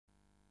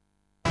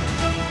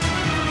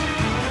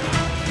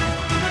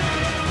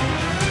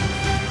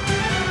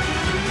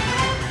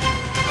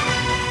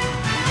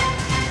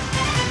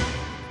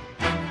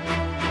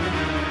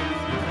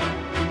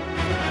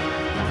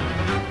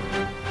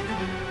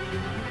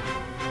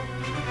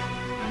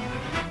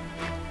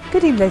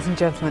Good evening, ladies and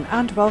gentlemen,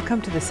 and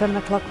welcome to the 7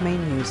 o'clock main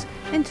news.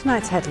 In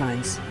tonight's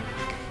headlines,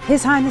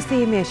 His Highness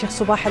the Emir Sheikh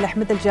Sabah Al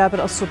Ahmed Al Jaber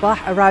Al Sabah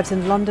arrives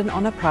in London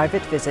on a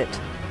private visit.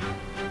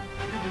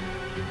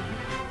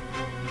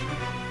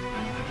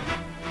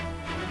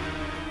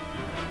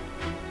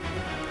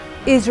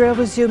 Israel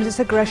resumes its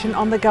aggression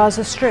on the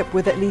Gaza Strip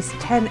with at least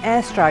 10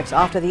 airstrikes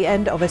after the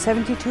end of a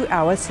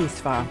 72-hour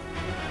ceasefire.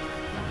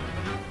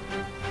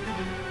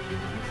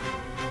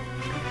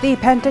 The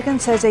Pentagon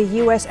says a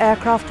US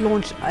aircraft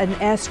launched an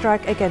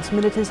airstrike against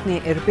militants near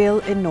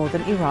Erbil in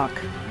northern Iraq.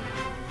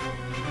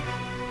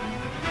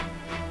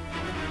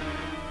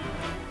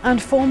 And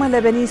former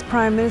Lebanese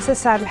Prime Minister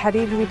Saad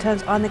al-Hariri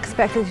returns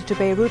unexpectedly to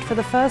Beirut for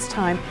the first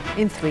time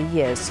in 3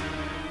 years.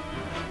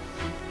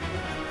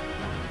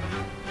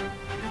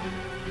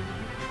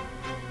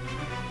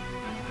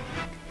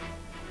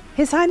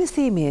 His Highness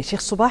the Emir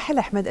Sheikh Sabah Al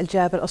Ahmed Al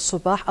Jaber Al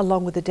Sabah,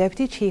 along with the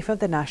Deputy Chief of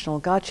the National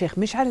Guard Sheikh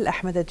Mish'al Al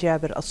Ahmed Al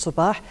Jaber Al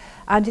Sabah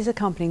and his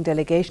accompanying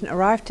delegation,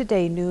 arrived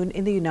today noon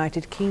in the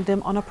United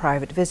Kingdom on a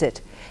private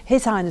visit.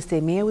 His Highness the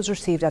Emir was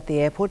received at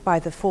the airport by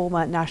the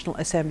former National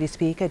Assembly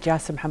Speaker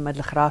Jassim Mohammed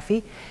Al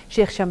Kharafi,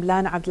 Sheikh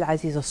Shamlan Abdul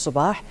Aziz Al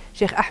Sabah,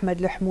 Sheikh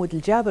Ahmed Al Hamoud Al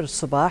Jaber Al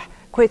Sabah,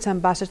 Kuwait's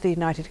Ambassador to the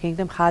United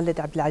Kingdom Khalid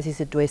Abdul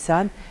Aziz Al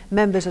Dwaysan,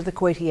 members of the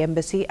Kuwaiti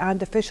Embassy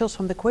and officials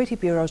from the Kuwaiti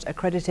bureaus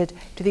accredited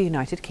to the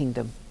United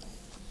Kingdom.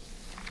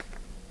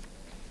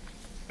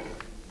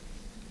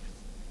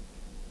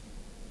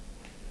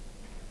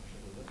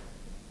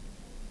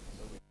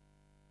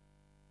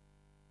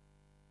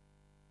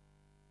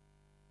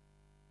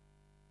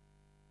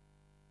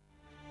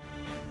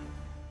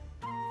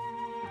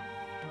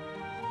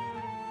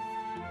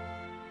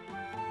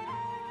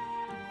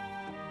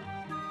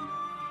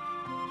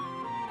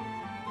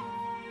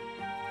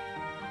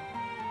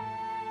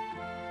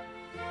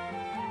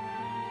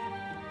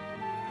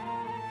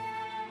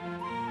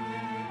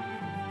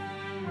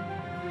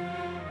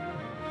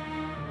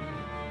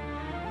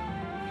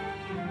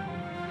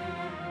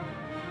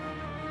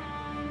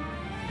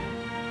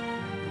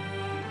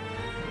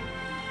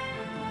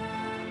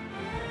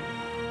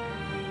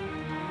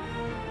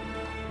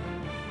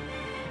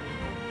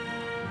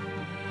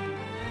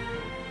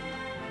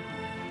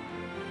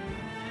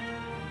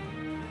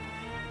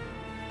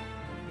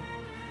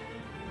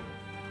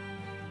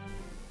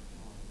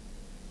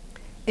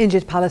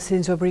 Injured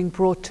Palestinians were being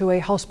brought to a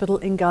hospital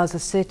in Gaza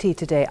City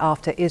today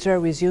after Israel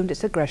resumed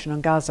its aggression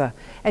on Gaza.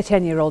 A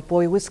 10-year-old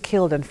boy was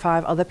killed and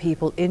 5 other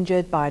people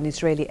injured by an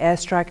Israeli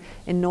airstrike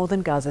in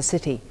northern Gaza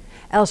City.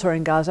 Elsewhere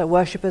in Gaza,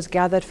 worshippers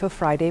gathered for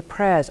Friday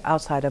prayers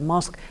outside a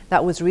mosque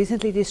that was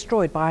recently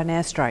destroyed by an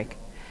airstrike.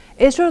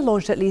 Israel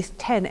launched at least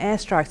 10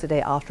 airstrikes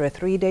today after a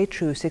 3-day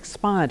truce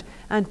expired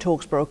and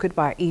talks brokered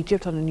by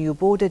Egypt on a new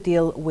border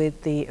deal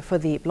for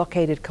the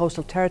blockaded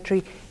coastal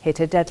territory hit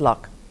a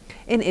deadlock.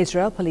 In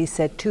Israel, police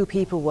said 2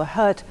 people were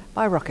hurt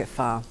by rocket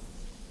fire.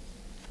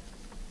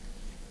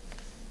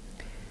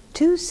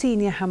 2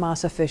 senior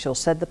Hamas officials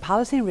said the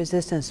Palestinian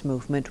resistance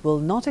movement will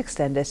not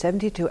extend a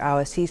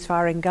 72-hour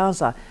ceasefire in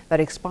Gaza that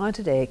expired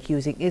today,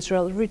 accusing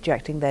Israel of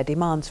rejecting their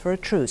demands for a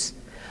truce.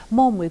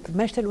 More with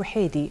Majd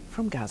al-Wahidi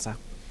from Gaza.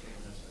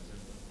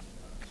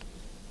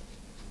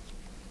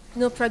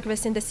 No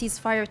progress in the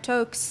ceasefire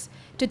talks.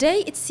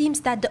 Today, it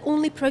seems that the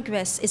only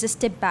progress is a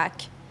step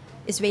back.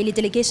 Israeli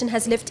delegation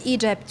has left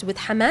Egypt, with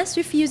Hamas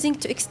refusing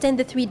to extend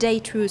the 3-day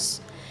truce.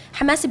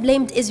 Hamas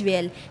blamed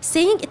Israel,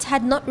 saying it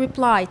had not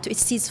replied to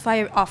its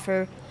ceasefire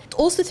offer. It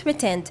also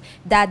threatened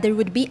that there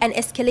would be an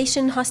escalation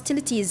in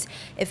hostilities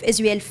if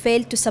Israel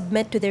failed to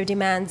submit to their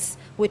demands,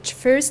 which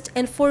first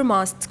and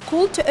foremost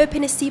called to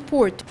open a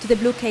seaport to the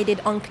blockaded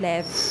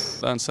enclave.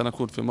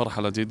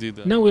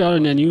 Now we are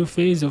in a new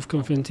phase of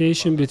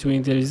confrontation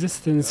between the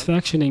resistance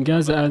faction in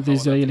Gaza and the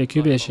Israeli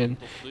occupation.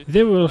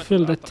 There were a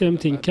failed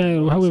attempt in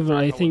Cairo. However,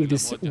 I think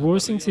this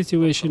worsening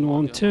situation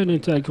won't turn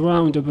into a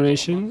ground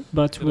operation,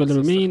 but will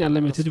remain a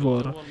limited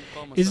war.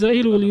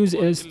 Israel will use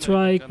a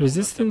strike.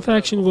 Resistant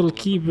faction will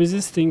keep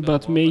resisting,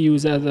 but may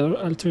use other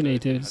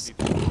alternatives.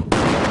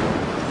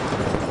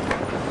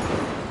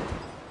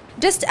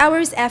 Just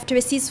hours after a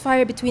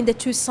ceasefire between the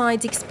 2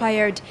 sides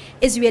expired,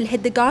 Israel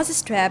hit the Gaza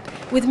Strip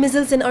with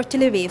missiles and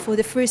artillery for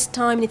the first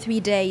time in 3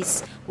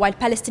 days, while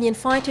Palestinian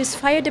fighters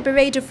fired a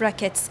barrage of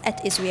rockets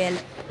at Israel.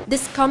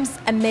 This comes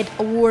amid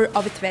a war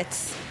of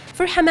threats.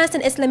 For Hamas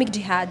and Islamic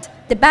Jihad,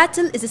 the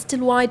battle is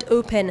still wide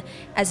open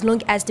as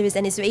long as there is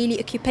an Israeli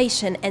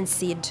occupation and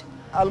siege.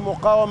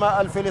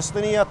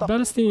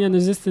 Palestinian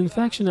resistance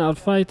faction are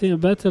fighting a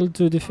battle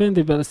to defend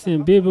the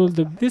Palestinian people.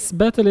 This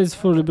battle is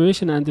for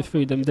liberation and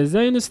freedom. The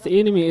Zionist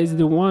enemy is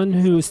the one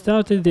who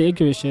started the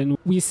aggression.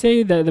 We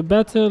say that the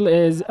battle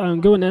is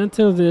ongoing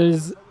until there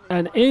is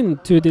an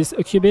end to this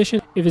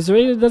occupation. If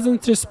Israel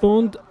doesn't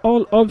respond,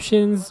 all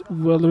options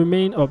will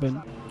remain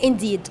open.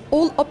 Indeed,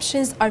 all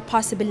options are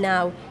possible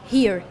now.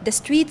 Here, the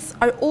streets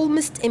are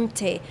almost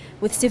empty,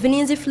 with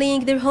civilians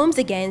fleeing their homes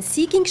again,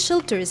 seeking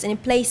shelters in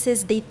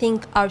places they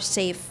think are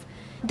safe.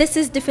 This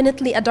is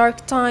definitely a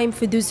dark time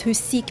for those who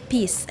seek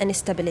peace and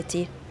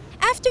stability.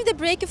 after the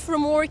break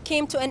from war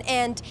came to an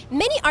end,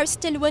 many are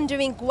still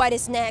wondering what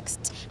is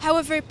next.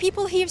 However,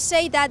 people here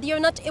say that they are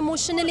not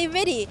emotionally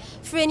ready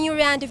for a new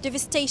round of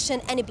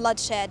devastation and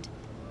bloodshed.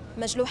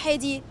 Majlou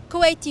Haidi,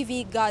 Kuwait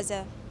TV,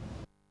 Gaza.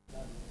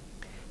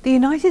 The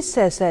United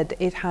States said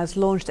it has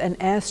launched an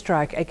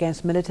airstrike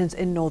against militants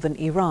in northern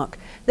Iraq.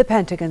 The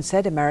Pentagon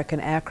said American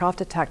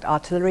aircraft attacked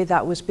artillery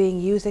that was being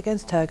used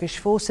against Turkish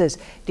forces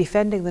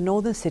defending the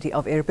northern city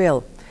of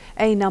Erbil.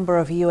 A number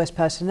of U.S.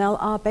 personnel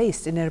are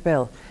based in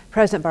Erbil.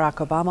 President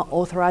Barack Obama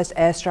authorized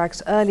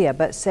airstrikes earlier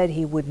but said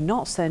he would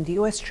not send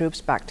U.S.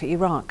 troops back to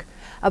Iraq.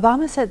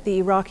 Obama said the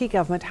Iraqi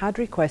government had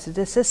requested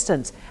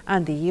assistance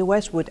and the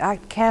U.S. would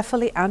act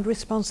carefully and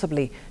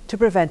responsibly to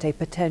prevent a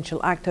potential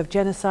act of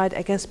genocide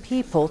against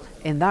people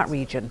in that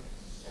region.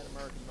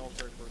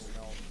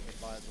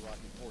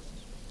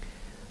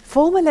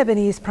 Former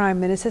Lebanese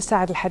Prime Minister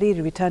Saad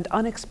al-Hariri returned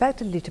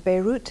unexpectedly to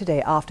Beirut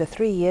today after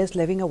 3 years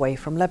living away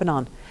from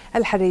Lebanon.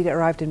 Al-Hariri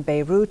arrived in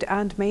Beirut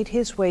and made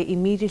his way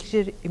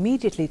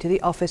immediately to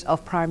the office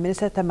of Prime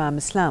Minister Tamam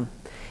Islam.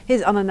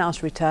 His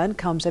unannounced return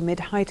comes amid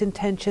heightened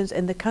tensions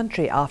in the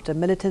country after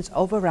militants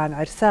overran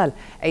Irsal,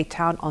 a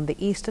town on the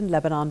eastern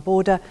Lebanon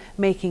border,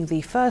 making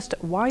the first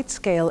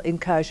wide-scale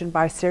incursion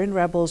by Syrian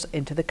rebels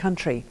into the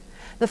country.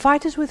 The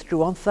fighters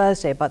withdrew on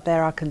Thursday, but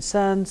there are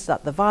concerns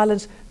that the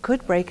violence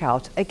could break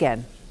out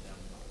again.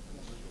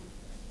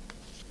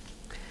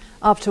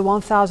 Up to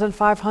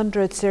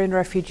 1,500 Syrian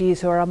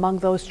refugees who are among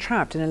those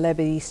trapped in a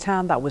Lebanese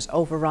town that was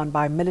overrun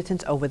by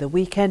militants over the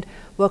weekend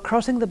were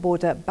crossing the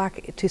border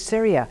back to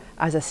Syria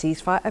as a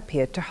ceasefire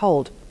appeared to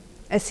hold.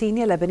 A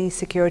senior Lebanese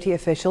security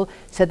official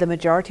said the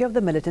majority of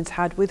the militants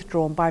had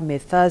withdrawn by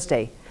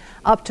mid-Thursday.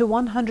 Up to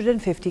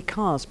 150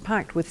 cars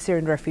packed with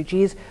Syrian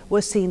refugees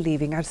were seen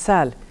leaving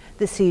Irsal.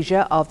 The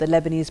seizure of the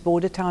Lebanese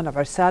border town of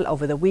Irsal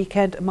over the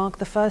weekend marked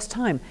the first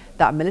time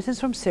that militants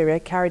from Syria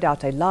carried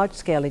out a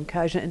large-scale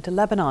incursion into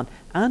Lebanon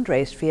and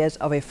raised fears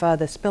of a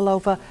further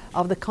spillover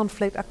of the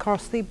conflict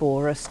across the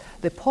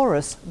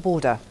porous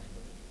border.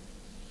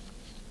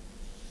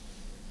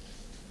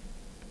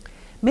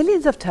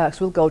 Millions of Turks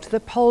will go to the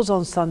polls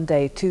on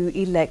Sunday to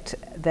elect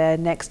their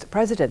next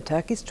president,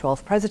 Turkey's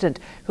 12th president,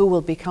 who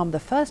will become the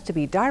first to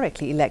be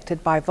directly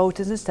elected by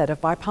voters instead of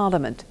by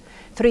parliament.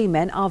 3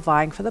 men are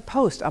vying for the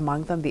post,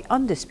 among them the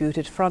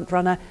undisputed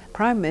frontrunner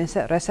Prime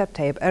Minister Recep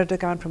Tayyip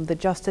Erdogan from the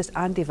Justice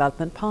and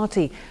Development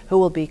Party, who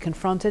will be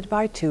confronted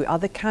by 2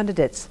 other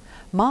candidates.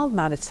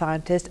 Mild-mannered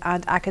scientist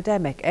and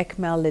academic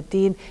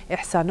Ekmeleddin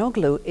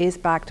Ihsanoglu is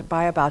backed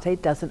by about a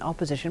dozen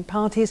opposition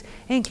parties,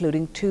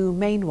 including 2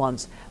 main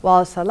ones,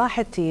 while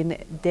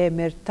Salahattin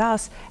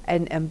Demirtas,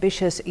 an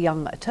ambitious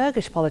young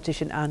Turkish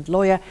politician and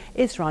lawyer,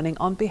 is running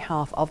on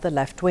behalf of the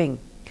left wing.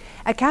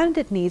 A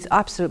candidate needs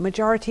absolute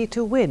majority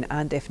to win,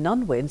 and if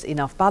none wins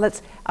enough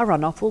ballots, a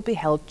runoff will be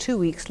held 2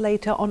 weeks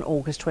later on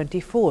August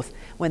 24th,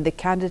 when the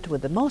candidate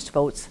with the most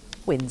votes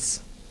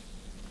wins.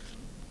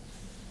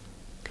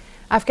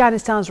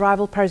 Afghanistan's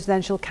rival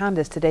presidential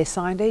candidates today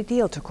signed a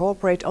deal to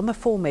cooperate on the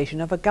formation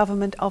of a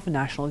government of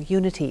national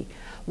unity.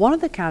 One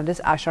of the candidates,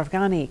 Ashraf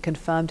Ghani,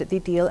 confirmed the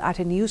deal at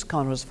a news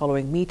conference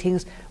following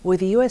meetings with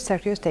the U.S.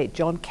 Secretary of State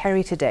John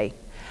Kerry today.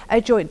 A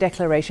joint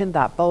declaration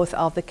that both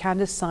of the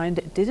candidates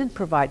signed didn't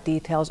provide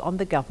details on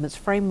the government's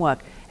framework,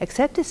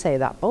 except to say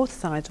that both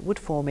sides would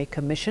form a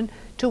commission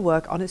to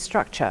work on its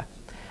structure.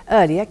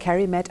 Earlier,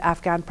 Kerry met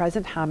Afghan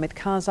President Hamid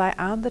Karzai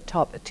and the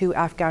top 2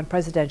 Afghan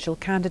presidential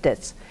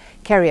candidates.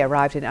 Kerry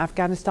arrived in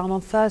Afghanistan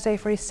on Thursday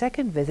for his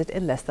second visit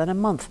in less than a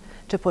month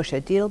to push a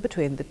deal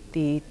between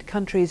the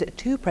country's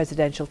 2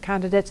 presidential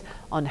candidates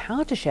on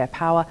how to share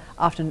power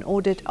after an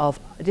audit of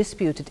a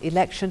disputed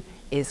election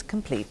is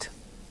complete.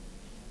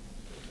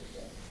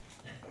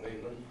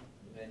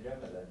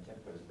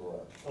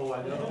 Oh,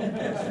 I know.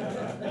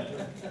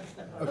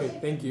 Okay,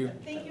 thank you.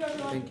 Thank you,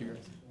 everyone. Thank you.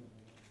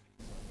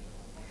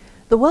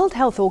 The World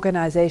Health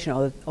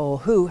Organization, or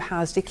WHO,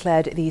 has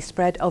declared the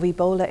spread of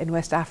Ebola in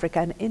West Africa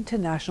an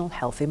international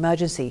health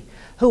emergency.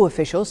 WHO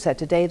officials said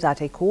today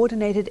that a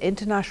coordinated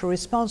international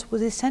response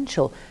was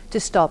essential to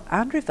stop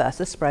and reverse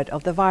the spread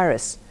of the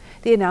virus.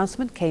 The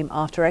announcement came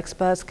after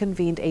experts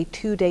convened a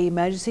 2-day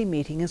emergency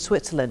meeting in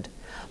Switzerland.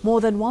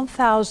 More than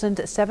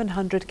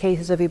 1,700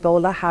 cases of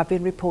Ebola have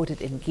been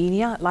reported in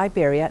Guinea,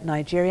 Liberia,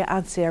 Nigeria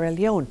and Sierra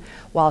Leone,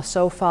 while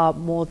so far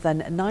more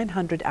than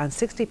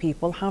 960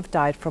 people have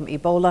died from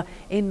Ebola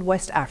in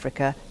West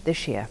Africa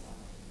this year.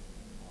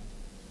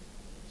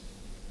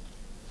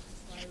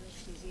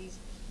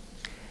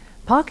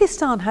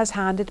 Pakistan has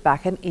handed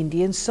back an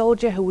Indian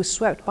soldier who was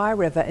swept by a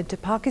river into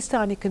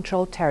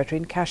Pakistani-controlled territory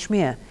in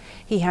Kashmir.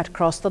 He had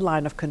crossed the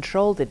line of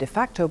control, the de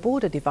facto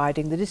border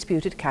dividing the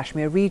disputed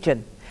Kashmir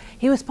region.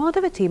 He was part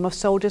of a team of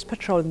soldiers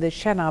patrolling the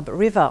Chenab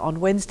River on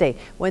Wednesday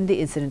when the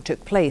incident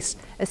took place.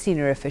 A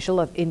senior official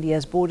of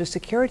India's border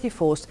security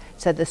force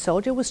said the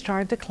soldier was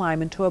trying to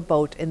climb into a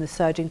boat in the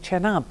surging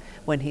Chenab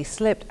when he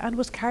slipped and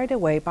was carried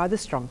away by the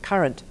strong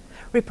current.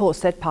 Reports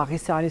said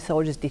Pakistani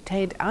soldiers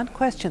detained and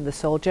questioned the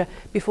soldier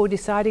before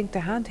deciding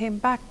to hand him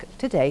back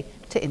today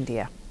to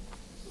India.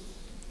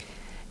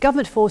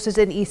 Government forces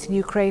in eastern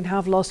Ukraine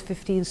have lost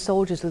 15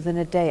 soldiers within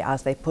a day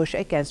as they push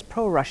against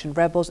pro-Russian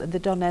rebels in the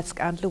Donetsk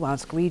and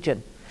Luhansk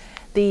region.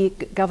 The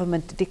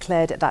government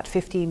declared that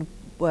 15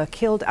 were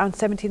killed and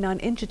 79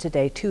 injured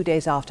today, 2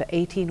 days after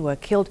 18 were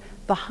killed,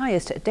 the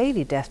highest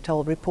daily death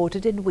toll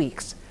reported in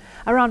weeks.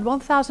 Around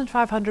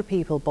 1,500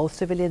 people, both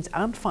civilians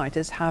and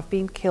fighters, have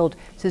been killed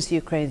since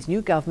Ukraine's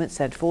new government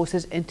sent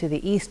forces into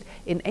the east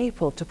in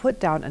April to put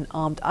down an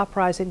armed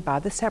uprising by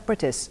the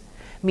separatists.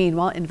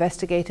 Meanwhile,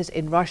 investigators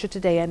in Russia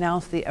today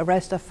announced the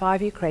arrest of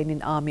 5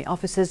 Ukrainian army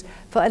officers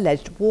for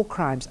alleged war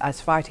crimes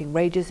as fighting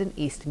rages in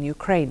eastern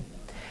Ukraine.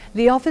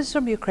 The officers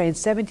from Ukraine's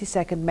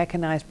 72nd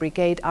Mechanized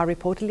Brigade are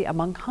reportedly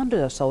among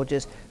hundreds of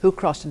soldiers who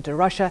crossed into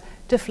Russia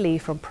to flee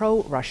from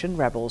pro-Russian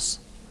rebels.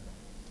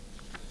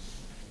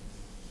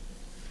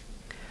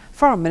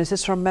 Foreign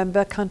ministers from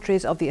member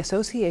countries of the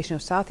Association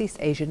of Southeast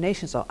Asian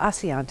Nations, or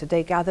ASEAN,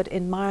 today gathered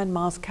in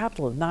Myanmar's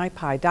capital, Nai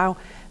Pai Dao,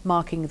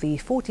 marking the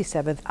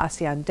 47th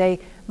ASEAN Day.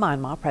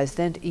 Myanmar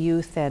President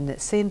U Thein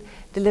Sein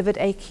delivered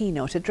a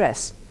keynote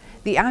address.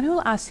 The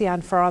annual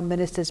ASEAN Foreign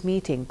Ministers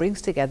meeting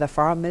brings together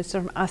foreign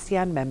ministers from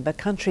ASEAN member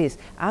countries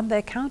and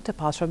their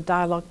counterparts from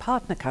dialogue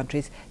partner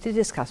countries to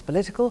discuss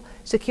political,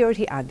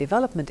 security and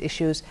development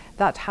issues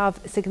that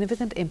have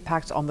significant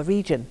impacts on the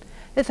region.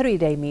 The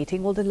 3-day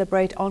meeting will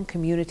deliberate on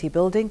community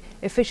building,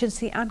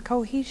 efficiency and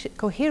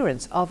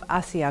coherence of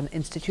ASEAN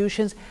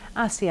institutions,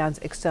 ASEAN's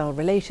external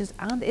relations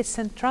and its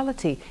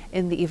centrality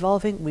in the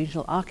evolving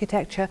regional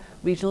architecture,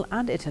 regional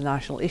and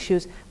international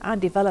issues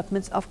and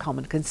developments of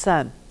common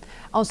concern.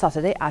 On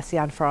Saturday,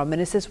 ASEAN foreign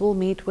ministers will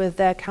meet with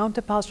their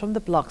counterparts from the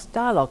bloc's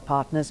dialogue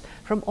partners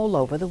from all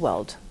over the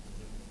world.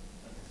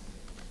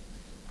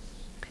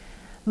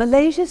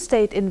 Malaysia's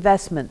state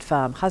investment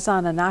firm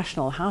Khazanah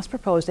Nasional has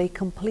proposed a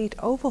complete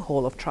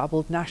overhaul of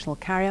troubled national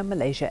carrier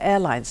Malaysia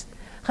Airlines.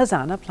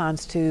 Khazanah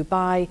plans to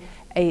buy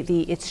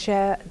its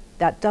shares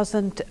that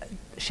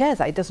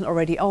it doesn't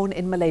already own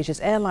in Malaysia's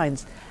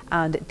airlines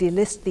and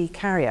delist the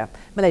carrier.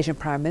 Malaysian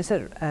Prime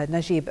Minister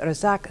Najib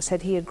Razak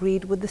said he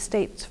agreed with the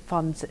state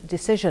fund's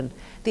decision.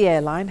 The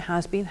airline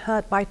has been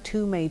hurt by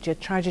 2 major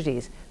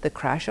tragedies: the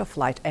crash of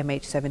flight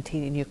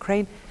MH17 in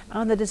Ukraine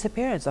and the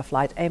disappearance of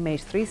flight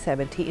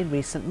MH370 in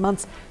recent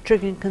months,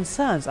 triggering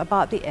concerns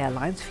about the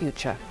airline's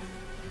future.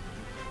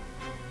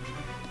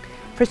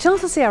 For a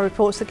chance to see our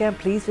reports again,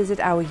 please visit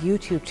our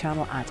YouTube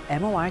channel at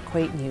MOI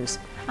Kuwait News.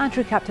 And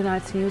to recap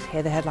tonight's news, here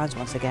are the headlines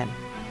once again.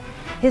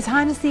 His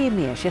Highness the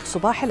Emir Sheikh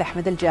Sabah Al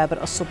Ahmed Al Jaber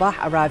Al Sabah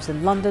arrives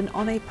in London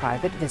on a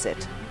private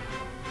visit.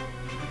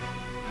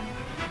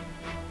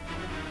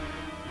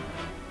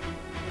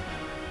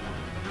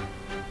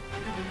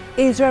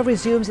 Israel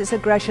resumes its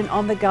aggression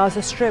on the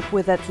Gaza Strip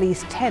with at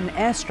least 10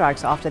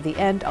 airstrikes after the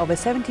end of a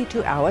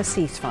 72-hour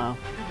ceasefire.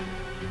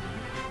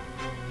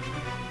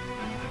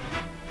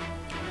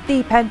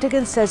 The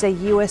Pentagon says a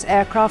U.S.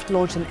 aircraft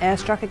launched an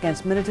airstrike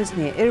against militants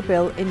near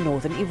Erbil in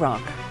northern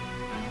Iraq.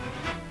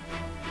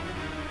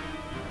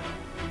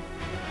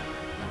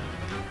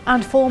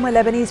 And former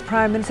Lebanese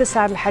Prime Minister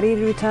Saad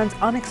al-Hariri returns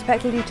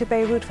unexpectedly to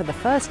Beirut for the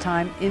first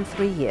time in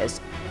 3 years.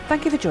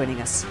 Thank you for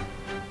joining us.